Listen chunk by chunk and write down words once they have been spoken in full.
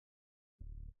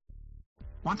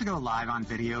Want to go live on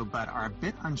video but are a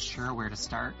bit unsure where to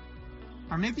start?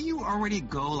 Or maybe you already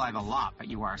go live a lot but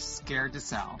you are scared to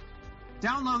sell.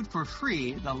 Download for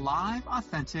free the Live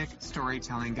Authentic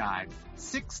Storytelling Guide.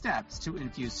 6 steps to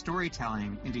infuse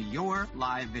storytelling into your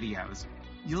live videos.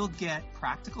 You'll get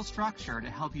practical structure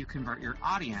to help you convert your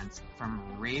audience from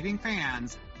raving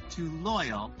fans to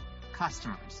loyal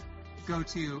customers. Go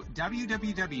to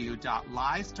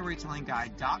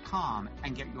www.livestorytellingguide.com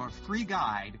and get your free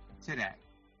guide today.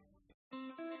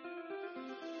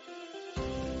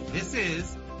 This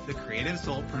is the Creative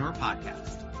Soulpreneur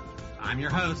Podcast. I'm your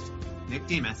host, Nick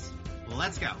Demas.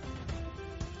 Let's go.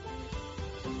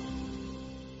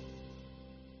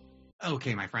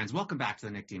 Okay, my friends, welcome back to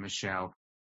the Nick Demas Show.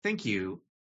 Thank you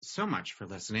so much for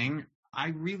listening. I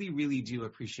really, really do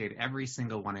appreciate every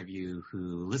single one of you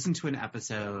who listen to an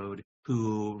episode,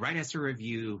 who write us a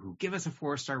review, who give us a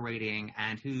 4-star rating,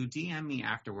 and who DM me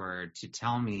afterward to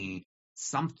tell me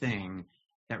something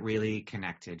that really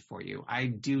connected for you. I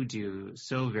do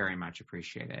so very much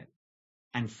appreciate it.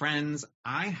 And friends,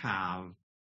 I have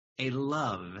a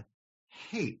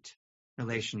love-hate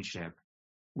relationship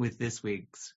with this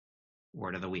week's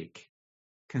word of the week,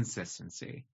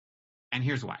 consistency. And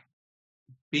here's why.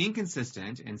 Being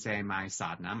consistent in, say, my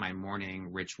sadhana, my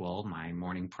morning ritual, my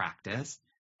morning practice,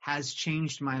 has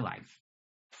changed my life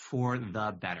for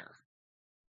the better.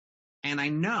 And I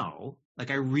know,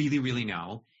 I really, really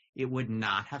know, it would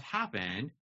not have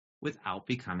happened without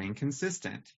becoming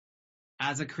consistent.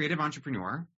 As a creative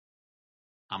entrepreneur,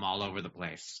 I'm all over the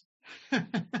place.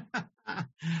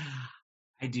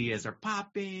 Ideas are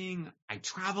popping. I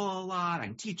travel a lot.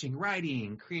 I'm teaching,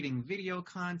 writing, creating video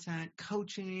content,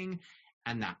 coaching,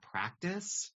 and that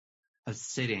practice of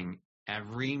sitting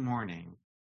every morning,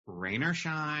 rain or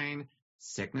shine,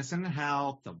 sickness and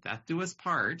health, till death do us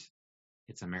part,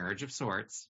 it's a marriage of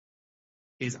sorts,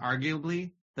 is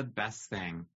arguably the best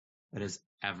thing that has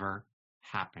ever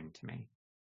happened to me.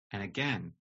 And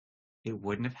again, it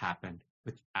wouldn't have happened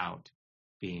without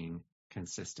being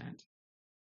consistent.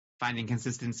 Finding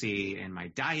consistency in my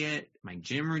diet, my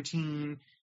gym routine,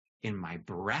 in my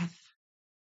breath.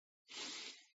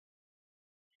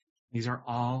 These are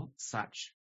all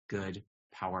such good,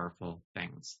 powerful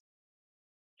things.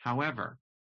 However,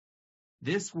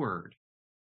 this word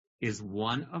is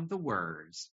one of the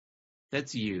words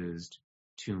that's used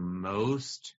to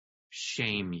most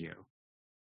shame you.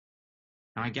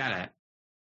 Now, I get it.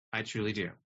 I truly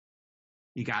do.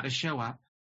 You got to show up.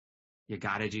 You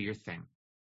got to do your thing.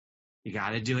 You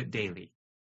got to do it daily,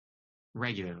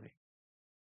 regularly.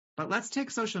 But let's take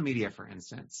social media, for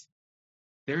instance.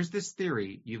 There's this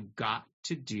theory you've got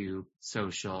to do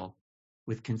social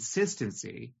with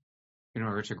consistency in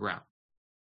order to grow.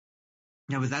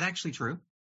 Now, is that actually true?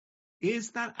 Is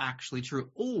that actually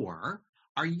true? Or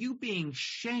are you being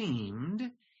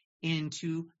shamed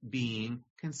into being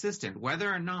consistent, whether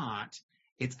or not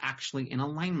it's actually in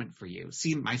alignment for you?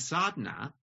 See, my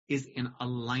sadhana is in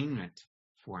alignment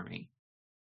for me.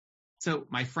 So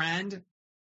my friend,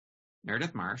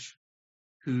 Meredith Marsh,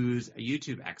 who's a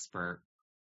YouTube expert,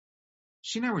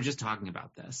 she and I were just talking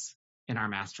about this in our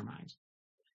mastermind.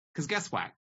 Because guess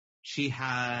what? She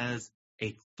has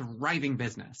a thriving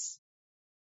business.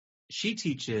 She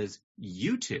teaches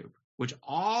YouTube, which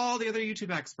all the other YouTube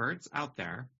experts out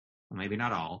there, well, maybe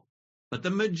not all, but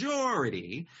the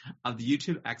majority of the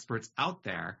YouTube experts out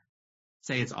there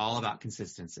say it's all about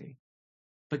consistency.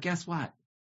 But guess what?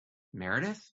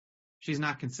 Meredith, she's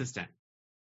not consistent.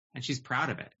 And she's proud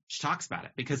of it. She talks about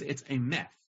it because it's a myth.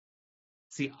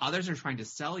 See, others are trying to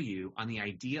sell you on the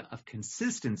idea of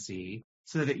consistency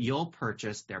so that you'll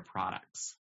purchase their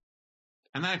products.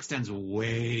 And that extends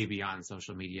way beyond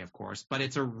social media, of course, but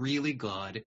it's a really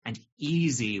good and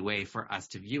easy way for us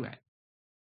to view it.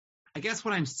 I guess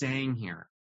what I'm saying here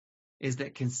is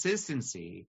that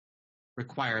consistency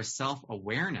requires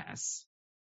self-awareness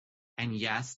and,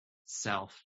 yes,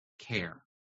 self-care,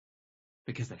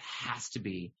 because it has to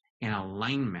be in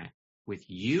alignment with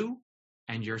you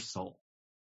and your soul.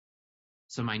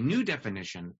 So my new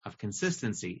definition of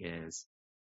consistency is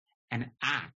an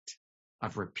act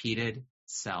of repeated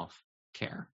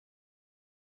self-care.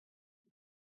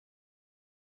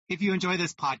 If you enjoy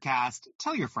this podcast,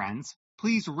 tell your friends.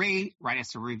 Please rate, write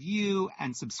us a review,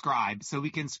 and subscribe so we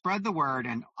can spread the word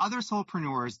and other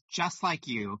soulpreneurs just like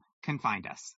you can find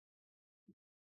us.